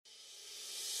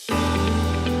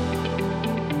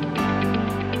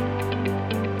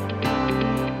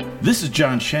This is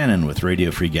John Shannon with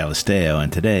Radio Free Galisteo,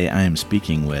 and today I am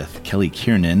speaking with Kelly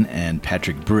Kiernan and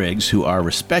Patrick Briggs, who are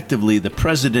respectively the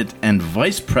president and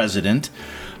vice president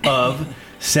of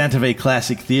Santa Fe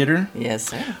Classic Theater. Yes,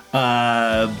 sir.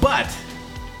 But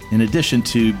in addition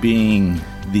to being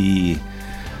the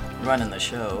running the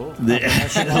show, the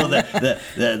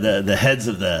heads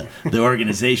of the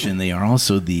organization, they are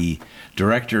also the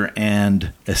director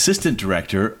and assistant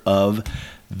director of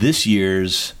this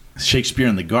year's Shakespeare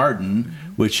in the Garden,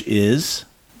 which is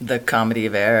The Comedy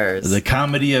of Errors. The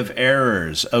Comedy of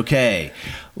Errors. Okay,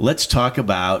 let's talk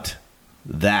about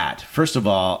that. First of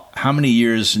all, how many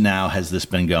years now has this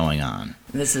been going on?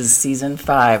 This is season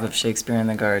 5 of Shakespeare in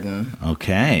the Garden.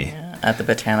 Okay. Yeah, at the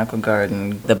Botanical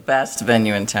Garden, the best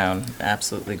venue in town.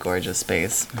 Absolutely gorgeous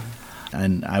space.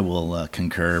 And I will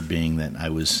concur, being that I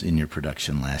was in your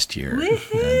production last year.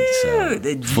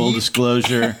 Woohoo! Full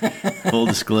disclosure,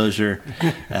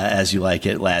 as you like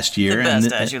it last year. The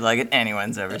best as you like it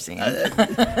anyone's ever seen.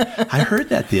 I heard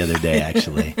that the other day,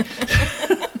 actually.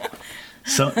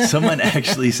 Someone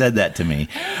actually said that to me.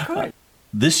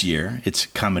 This year, it's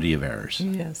Comedy of Errors.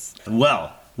 Yes.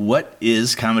 Well, what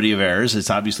is Comedy of Errors? It's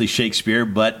obviously Shakespeare,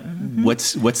 but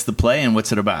what's the play and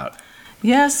what's it about?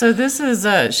 Yeah, so this is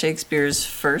Shakespeare's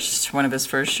one of his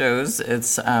first shows.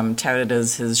 It's touted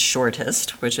as his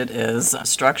shortest, which it is.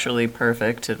 Structurally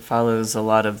perfect. It follows a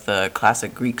lot of the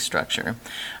classic Greek structure.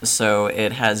 So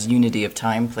it has unity of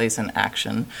time, place, and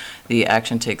action. The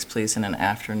action takes place in an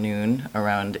afternoon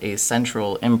around a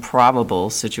central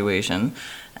improbable situation.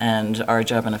 And our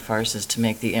job in a farce is to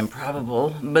make the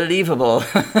improbable believable.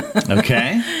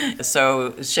 Okay.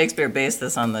 So Shakespeare based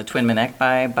this on the Twin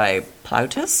Menechmi by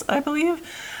Plautus, I believe.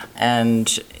 And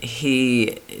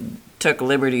he took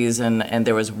liberties, and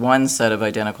there was one set of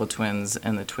identical twins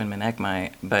in the Twin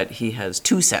Menechmi, but he has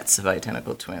 2 sets of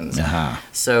identical twins. Uh-huh.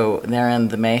 So therein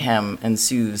the mayhem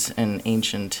ensues in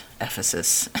ancient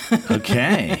Ephesus.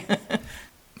 Okay.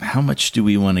 How much do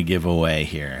we want to give away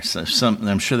here? So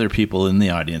I'm sure there are people in the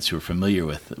audience who are familiar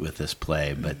with this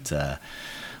play, but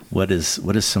what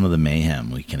is some of the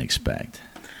mayhem we can expect?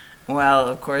 Well,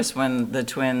 of course, when the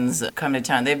twins come to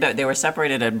town, they were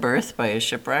separated at birth by a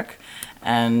shipwreck,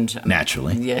 and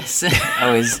naturally, yes,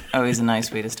 always a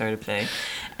nice way to start a play.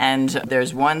 And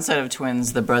there's one set of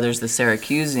twins, the brothers, the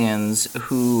Syracusians,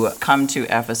 who come to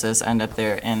Ephesus, end up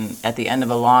there, and at the end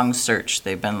of a long search,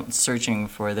 they've been searching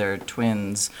for their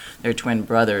twin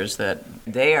brothers that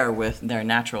they are with their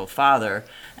natural father,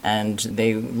 and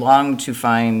they long to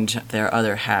find their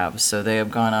other halves. So they have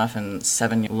gone off in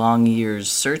 7 long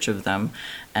years' search of them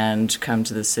and come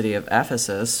to the city of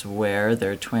Ephesus, where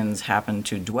their twins happen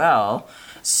to dwell.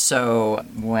 So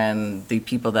when the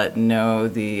people that know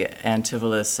the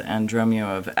Antipholus and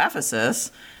Dromio of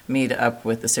Ephesus meet up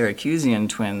with the Syracusian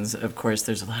twins, of course,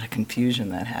 there's a lot of confusion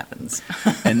that happens.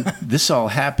 And this all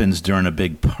happens during a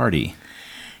big party.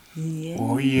 Yes.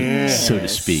 Oh, yeah. So to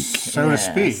speak. So to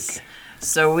speak.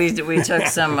 So we took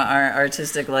some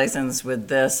artistic license with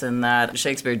this and that.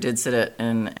 Shakespeare did sit it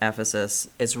in Ephesus.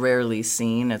 It's rarely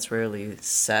seen. It's rarely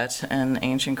set in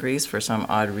ancient Greece for some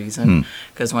odd reason.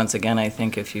 Because once again, I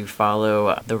think if you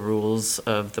follow the rules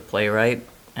of the playwright,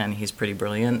 and he's pretty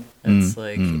brilliant, it's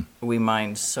we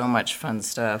mined so much fun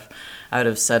stuff out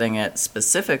of setting it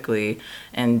specifically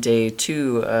in day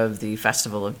 2 of the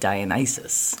Festival of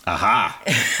Dionysus. Aha!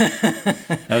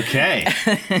 Okay.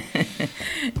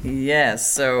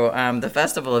 Yes, so the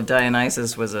Festival of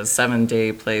Dionysus was a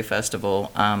 7-day play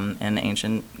festival in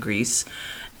ancient Greece.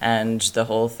 And the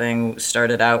whole thing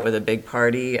started out with a big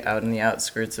party out in the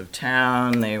outskirts of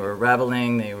town. They were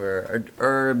reveling, they were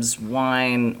herbs,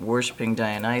 wine, worshiping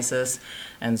Dionysus.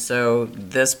 And so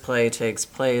this play takes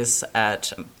place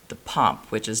at the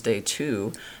Pomp, which is day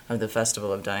 2 of the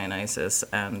Festival of Dionysus.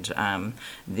 And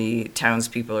the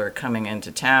townspeople are coming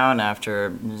into town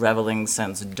after reveling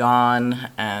since dawn.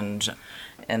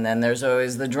 And then there's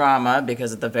always the drama,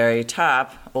 because at the very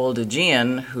top, old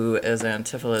Aegeon, who is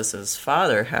Antipholus'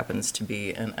 father, happens to be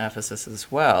in Ephesus as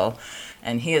well.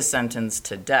 And he is sentenced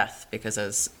to death because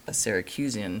as a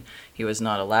Syracusian, he was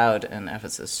not allowed in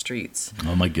Ephesus streets.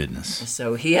 Oh, my goodness.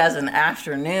 So he has an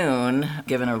afternoon,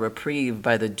 given a reprieve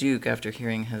by the Duke after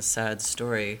hearing his sad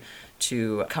story,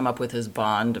 to come up with his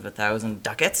bond of 1,000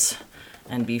 ducats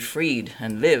and be freed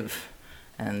and live.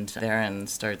 And therein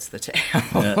starts the tale.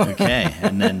 Okay,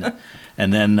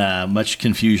 and then much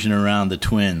confusion around the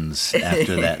twins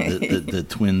after that, the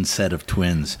twin set of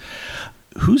twins.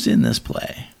 Who's in this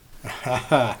play?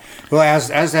 Well, as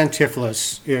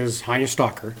Antipholus is Heine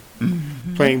Stalker,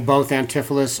 playing both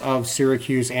Antipholus of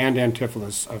Syracuse and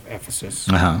Antipholus of Ephesus.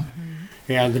 Uh-huh.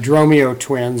 And the Dromio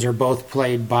twins are both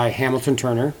played by Hamilton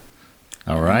Turner.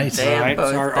 All right. They have Right,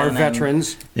 both our been in-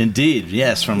 veterans. Indeed,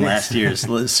 yes, from last year's.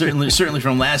 Certainly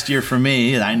from last year for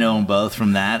me. I know them both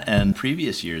from that and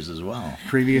previous years as well.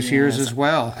 Previous years as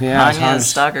well. Yeah, Anya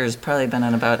Stalker's probably been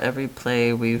in about every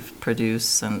play we've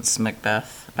produced since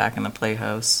Macbeth back in the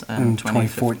Playhouse In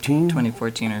 2014?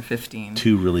 2014 or 15.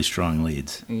 Two really strong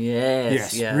leads.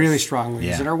 Yes, Yes, really strong leads.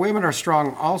 Yeah. And our women are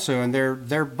strong also, and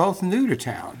they're both new to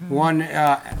town. Mm-hmm. One,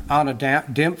 Anna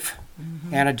Dempf.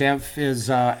 Anna Dempf is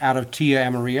out of Tia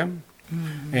Amaria.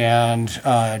 Mm-hmm.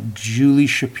 And Julie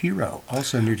Shapiro,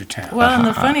 also new to town. Well, and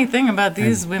the funny thing about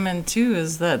these women, too,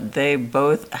 is that they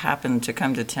both happened to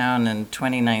come to town in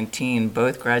 2019,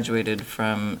 both graduated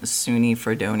from SUNY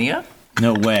Fredonia.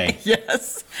 No way.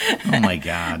 Yes. Oh, my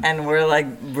God. And we're like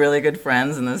really good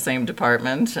friends in the same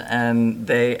department, and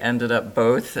they ended up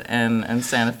both in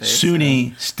Santa Fe.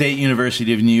 SUNY State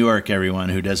University of New York, everyone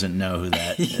who doesn't know who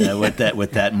that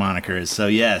what that moniker is. So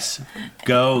yes,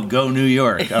 go New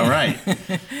York. All right.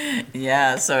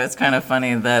 Yeah, so it's kind of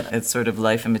funny that it's sort of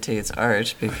life imitates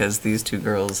art, because these two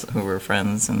girls who were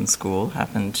friends in school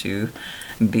happened to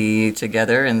be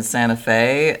together in Santa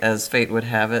Fe, as fate would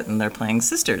have it, and they're playing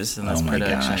sisters in this Oh my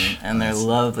production. gosh. And they're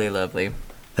lovely.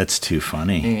 That's too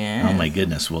funny. Yes. Oh my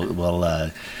goodness.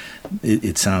 Well,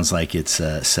 it sounds like it's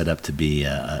set up to be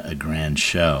a grand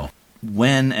show.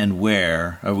 When and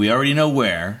where? We already know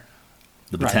where.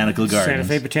 The Botanical Gardens. Santa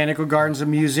Fe Botanical Gardens of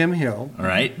Museum Hill. All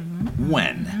right.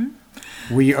 When?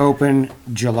 We open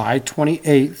July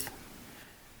 28th.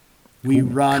 We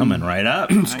run. Coming right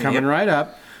up. It's coming right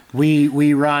up.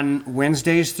 We run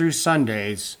Wednesdays through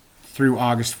Sundays through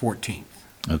August 14th.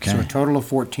 Okay. So a total of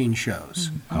 14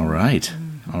 shows. All right.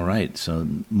 All right. So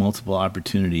multiple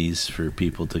opportunities for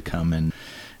people to come and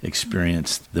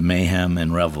experience the mayhem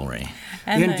and revelry.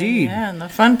 And Indeed. And the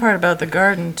fun part about the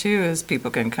garden, too, is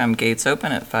people can come gates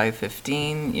open at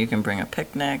 5:15. You can bring a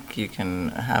picnic. You can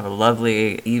have a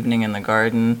lovely evening in the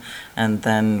garden, and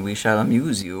then we shall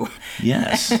amuse you.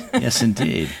 Yes. Yes,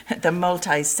 indeed. The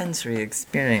multi-sensory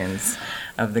experience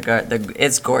of the garden.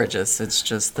 It's gorgeous. It's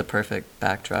just the perfect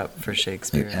backdrop for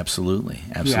Shakespeare. Absolutely.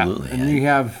 Yeah, Absolutely. and you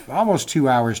have almost 2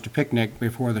 hours to picnic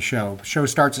before the show. The show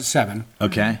starts at 7.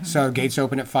 Okay. So gates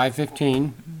open at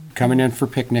 5:15. Coming in for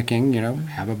picnicking,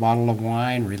 have a bottle of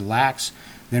wine, relax,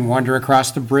 then wander across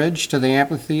the bridge to the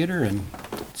amphitheater and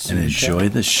see And the show. enjoy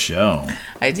the show.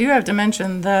 I do have to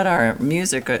mention that our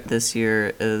music this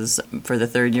year is, for the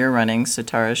third year running,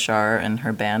 Sitara Shar and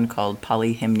her band called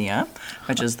Polyhymnia,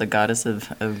 which is the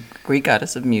Greek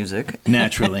goddess of music.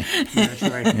 Naturally. That's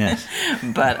right. Yes.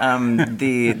 But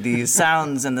the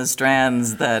sounds and the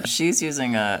strands that she's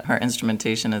using, her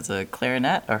instrumentation is a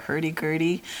clarinet, a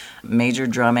hurdy-gurdy, major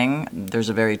drumming. There's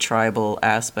a very tribal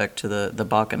aspect to the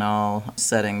bacchanal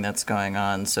setting that's going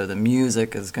on, so the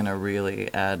music is going to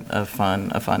really add a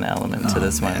fun element to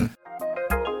this one.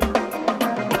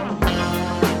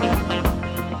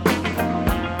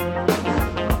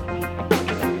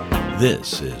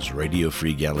 This is Radio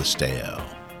Free Galisteo.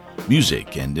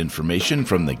 Music and information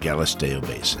from the Galisteo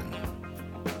Basin.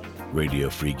 Radio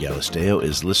Free Galisteo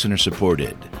is listener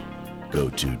supported. Go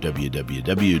to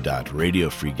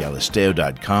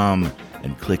www.radiofreegalisteo.com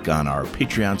and click on our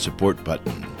Patreon support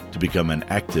button to become an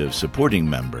active supporting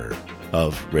member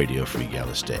of Radio Free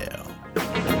Galisteo.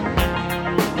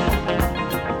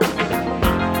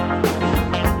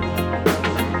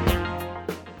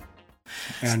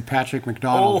 And Patrick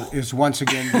McDonald is once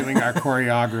again doing our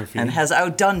choreography. And has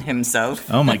outdone himself.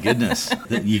 Oh my goodness.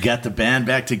 You got the band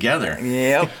back together.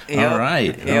 Yep. All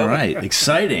right. All right.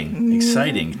 Exciting.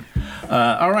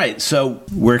 All right. So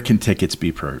where can tickets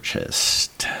be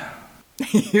purchased?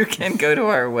 You can go to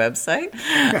our website,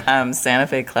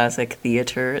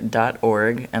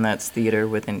 SantaFeClassicTheater.org, and that's theater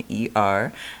with an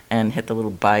ER, and hit the little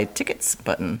buy tickets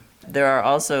button. There are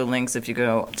also links if you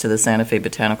go to the Santa Fe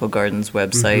Botanical Gardens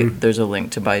website. Mm-hmm. There's a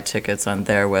link to buy tickets on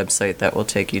their website that will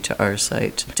take you to our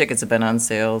site. Tickets have been on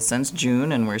sale since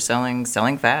June, and we're selling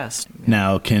fast.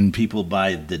 Now, can people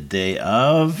buy the day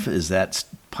of? Is that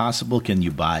possible? Can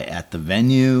you buy at the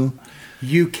venue?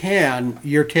 You can.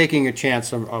 You're taking a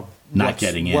chance of Not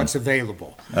getting in. what's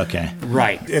available. Okay.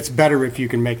 Right. It's better if you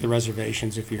can make the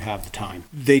reservations if you have the time.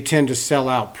 They tend to sell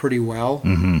out pretty well,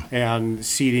 and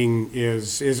seating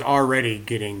is already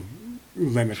getting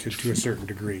limited to a certain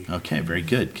degree. Okay, very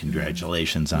good.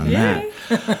 Congratulations on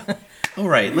that. All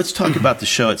right, let's talk about the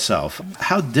show itself.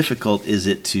 How difficult is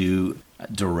it to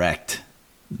direct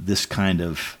this kind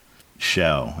of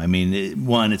show? I mean,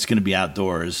 it's going to be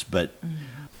outdoors, but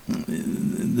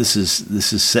this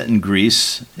is set in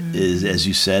Greece. Is, as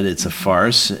you said, it's a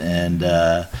farce, and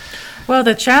Well,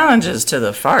 the challenges to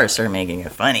the farce are making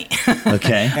it funny.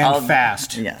 Okay. And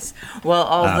fast. Yes. Well,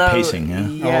 although pacing, yeah.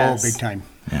 Yes. Oh, big time.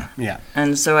 Yeah. Yeah.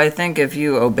 And so I think if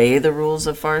you obey the rules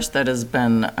of farce, that has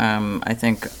been, I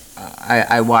think,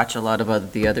 I watch a lot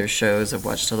of the other shows. I've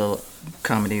watched the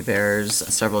Comedy Bears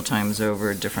several times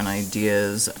over, different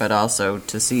ideas, but also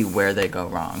to see where they go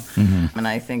wrong. And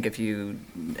I think if you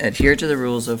adhere to the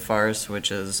rules of farce,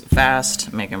 which is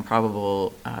fast, make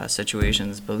improbable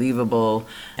situations believable,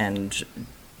 and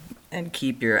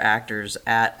keep your actors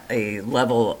at a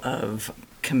level of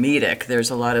comedic. There's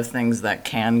a lot of things that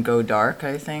can go dark,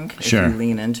 I think, Sure. if you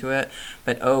lean into it,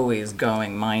 but always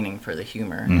mining for the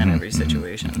humor in every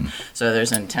situation. So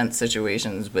there's intense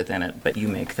situations within it, but you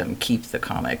make them keep the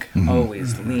comic.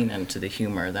 Always lean into the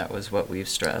humor. That was what we've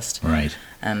stressed. Right.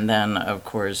 And then, of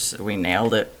course, we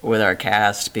nailed it with our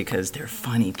cast because they're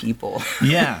funny people.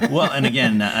 Yeah. Well, and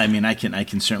again, I mean, I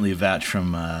can certainly vouch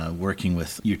from working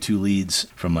with your two leads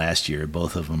from last year.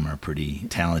 Both of them are pretty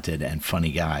talented and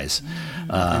funny guys.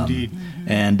 Indeed.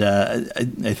 And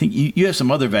I think you have some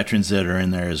other veterans that are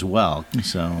in there as well.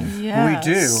 So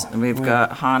Yes. We do. We've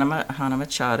got Hannah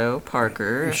Machado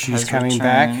Parker. She's has coming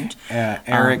returned. back.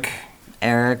 Eric.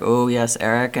 Eric, oh yes,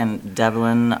 Eric and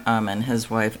Devlin and his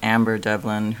wife Amber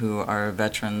Devlin, who are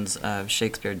veterans of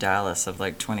Shakespeare Dallas of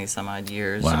like 20 some odd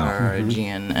years, Wow. are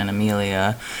Gian and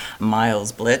Amelia.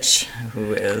 Miles Blitch,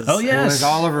 who is Oh, It yes. was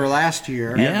Oliver last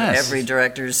year. Yeah. Yes. every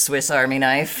director's Swiss Army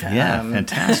knife. yeah,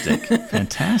 fantastic,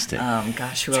 fantastic.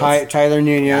 Gosh, who else? Tyler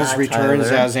Nunez Yeah, returns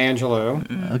Tyler. as Angelo.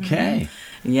 Okay.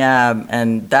 Yeah,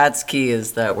 and that's key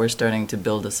is that we're starting to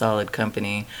build a solid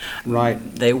company. Right.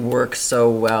 They work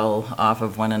so well off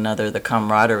of one another. The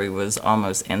camaraderie was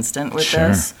almost instant with Sure.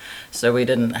 this. So we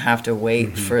didn't have to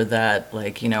wait for that,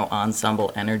 like,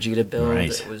 ensemble energy to build. Right.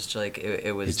 It was like,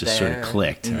 it was It just sort of there.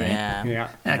 clicked, right? Yeah. Yeah.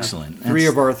 Excellent. Three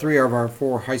That's- of our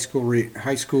four high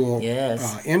school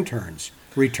Yes. interns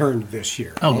returned this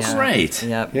year. Oh, Yeah. great.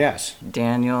 Yep. Yes.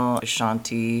 Daniel,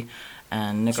 Shanti,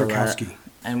 and Nicolette. Sarkowski.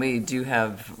 And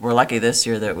we're lucky this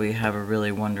year that we have a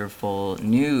really wonderful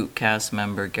new cast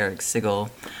member, Garrick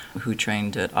Sigel, who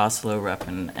trained at Oslo Rep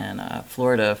in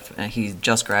Florida. He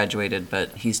just graduated, but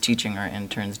he's teaching our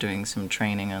interns, doing some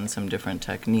training on some different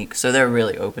techniques. So they're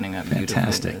really opening up beautifully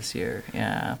Fantastic. this year.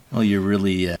 Yeah. Well, you're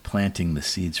really planting the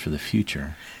seeds for the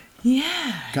future.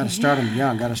 Yeah. Got to start them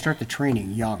young. Got to start the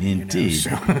training young. Indeed.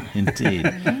 So.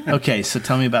 Indeed. Okay, so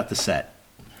tell me about the set.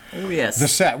 Oh, yes. The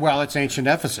set, well, it's ancient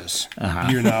Ephesus,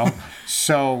 Uh-huh.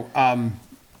 So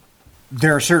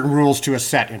there are certain rules to a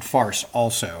set in farce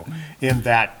also, in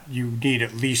that you need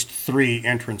at least 3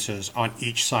 entrances on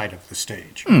each side of the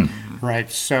stage.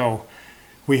 Right? So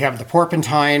we have the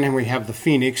Porpentine and we have the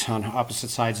Phoenix on opposite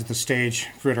sides of the stage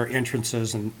that are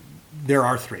entrances, and there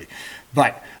are 3.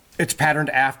 But it's patterned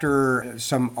after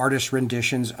some artist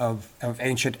renditions of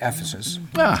ancient Ephesus.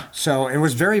 Ah. So it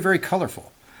was very, very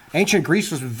colorful. Ancient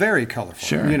Greece was very colorful.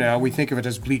 Sure. We think of it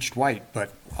as bleached white,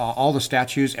 but all the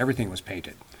statues, everything was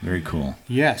painted. Very cool.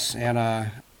 Yes,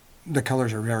 and the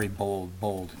colors are very bold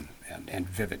and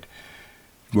vivid.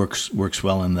 Works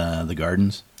well in the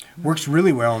gardens. Works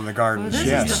really well in the Well, gardens. this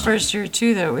yes, is the first year,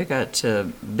 too, that we got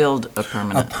to build a a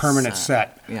permanent permanent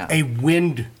set. Yeah. A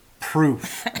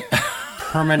wind-proof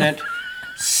permanent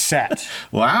set.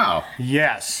 Wow.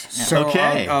 Yes. So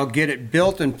Okay. I'll get it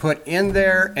built and put in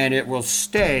there, and it will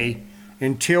stay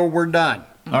until we're done.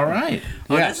 All right.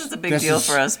 Well, Yes, this is a big this deal is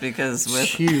for us because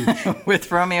huge.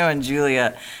 with Romeo and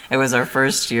Juliet, it was our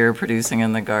first year producing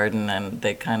in the garden, and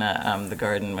they kind of the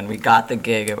garden. When we got the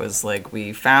gig, it was like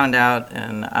we found out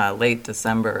in late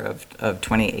December of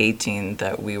 2018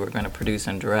 that we were going to produce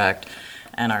and direct.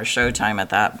 And our showtime at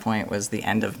that point was the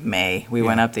end of May. We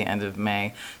went up the end of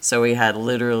May. So we had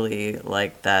literally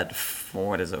like that,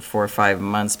 4 or 5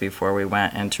 months before we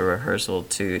went into rehearsal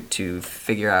to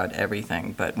figure out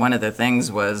everything. But one of the things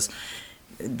was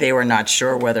they were not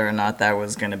sure whether or not that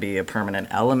was going to be a permanent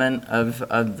element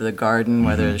of the garden,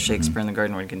 whether Shakespeare in the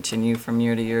Garden would continue from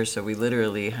year to year. So we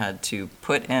literally had to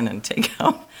put in and take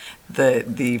out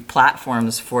the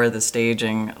platforms for the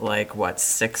staging, like,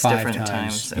 6 5 different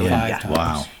times. times. Yeah. Yeah. 5 times.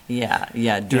 Wow.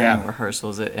 Yeah, during Yeah.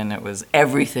 rehearsals, and it was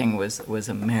everything was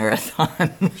a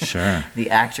marathon. Sure. The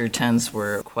actor tents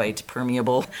were quite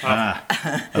permeable. The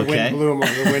Okay. wind blew them.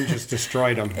 The wind just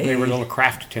destroyed them. They were little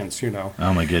craft tents.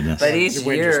 Oh my goodness. But each The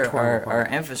wind year, just tore our, them apart.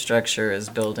 our infrastructure is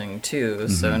building too.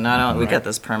 So not only we Right. got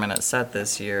this permanent set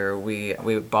this year, we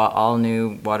bought all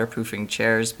new waterproofing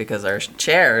chairs because our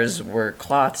chairs were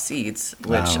cloth seats,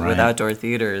 which right. with outdoor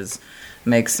theaters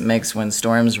makes when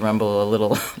storms rumble a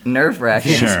little nerve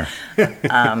wracking. Sure.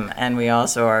 And we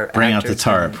also are Bring out the actor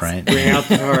tarp, tents. right? Bring out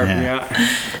the tarp. Yeah. Yeah.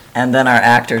 And then our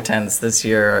actor tents this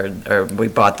year we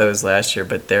bought those last year,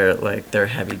 but they're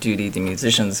heavy duty. The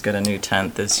musicians got a new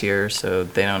tent this year, so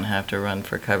they don't have to run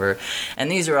for cover.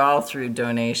 And these are all through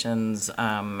donations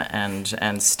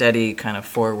and steady kind of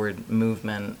forward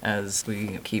movement as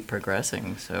we keep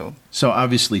progressing. So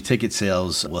obviously ticket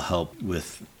sales will help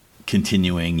with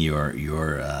continuing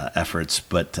your efforts,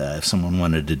 but if someone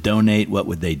wanted to donate, what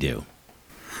would they do?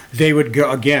 They would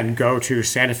go to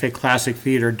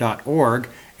SantaFeClassicTheater.org,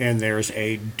 and there's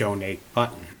a donate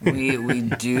button. We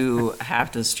do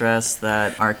have to stress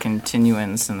that our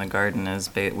continuance in the garden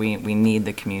is we need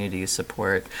the community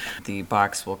support. The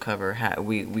box will cover.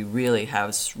 We really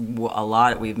have a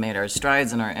lot. We've made our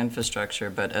strides in our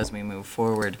infrastructure, but as we move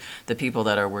forward, the people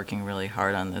that are working really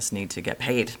hard on this need to get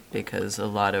paid, because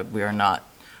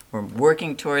we're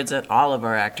working towards it. All of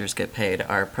our actors get paid.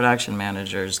 Our production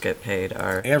managers get paid.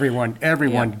 Everyone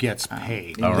gets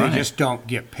paid. They just don't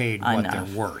get paid what they're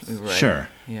worth. Right. Sure.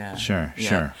 Yeah. Sure.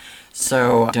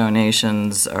 So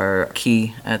donations are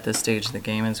key at this stage of the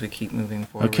game as we keep moving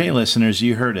forward. Okay, listeners,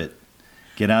 you heard it.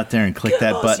 Get out there and click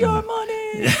that button. Give us your money.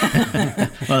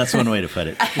 Well, that's one way to put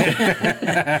it.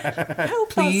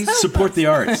 Please support the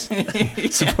arts.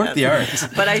 Support the arts.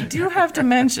 But I do have to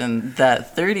mention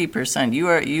that 30%, you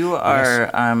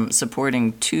are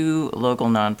supporting two local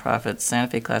nonprofits,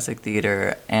 Santa Fe Classic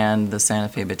Theater and the Santa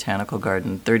Fe Botanical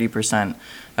Garden. 30%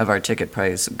 of our ticket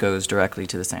price goes directly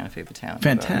to the Santa Fe Botanical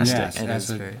Fantastic. Garden. It is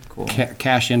very cool.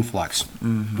 Cash influx.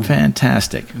 Mm-hmm.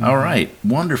 Fantastic. Mm-hmm. All right.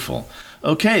 Wonderful.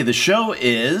 Okay, the show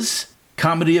is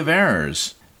Comedy of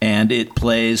Errors, and it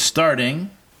plays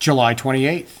starting July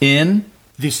 28th in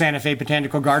the Santa Fe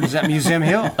Botanical Gardens at Museum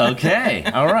Hill. Okay,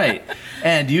 all right.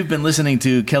 And you've been listening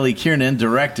to Kelly Kiernan,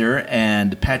 director,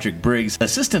 and Patrick Briggs,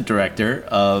 assistant director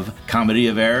of Comedy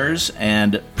of Errors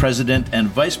and president and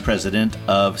vice president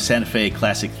of Santa Fe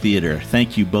Classic Theater.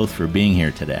 Thank you both for being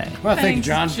here today. Well, thank you,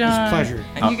 John. It's a pleasure.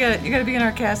 And you got to be in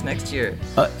our cast next year.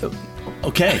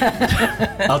 Okay,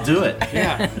 I'll do it.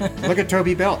 Yeah, look at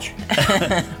Toby Belch.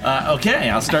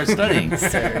 Okay, I'll start studying.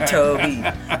 Sir Toby.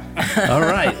 All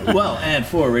right. Well, and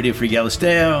for Radio Free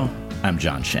Galisteo, I'm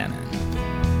John Shannon.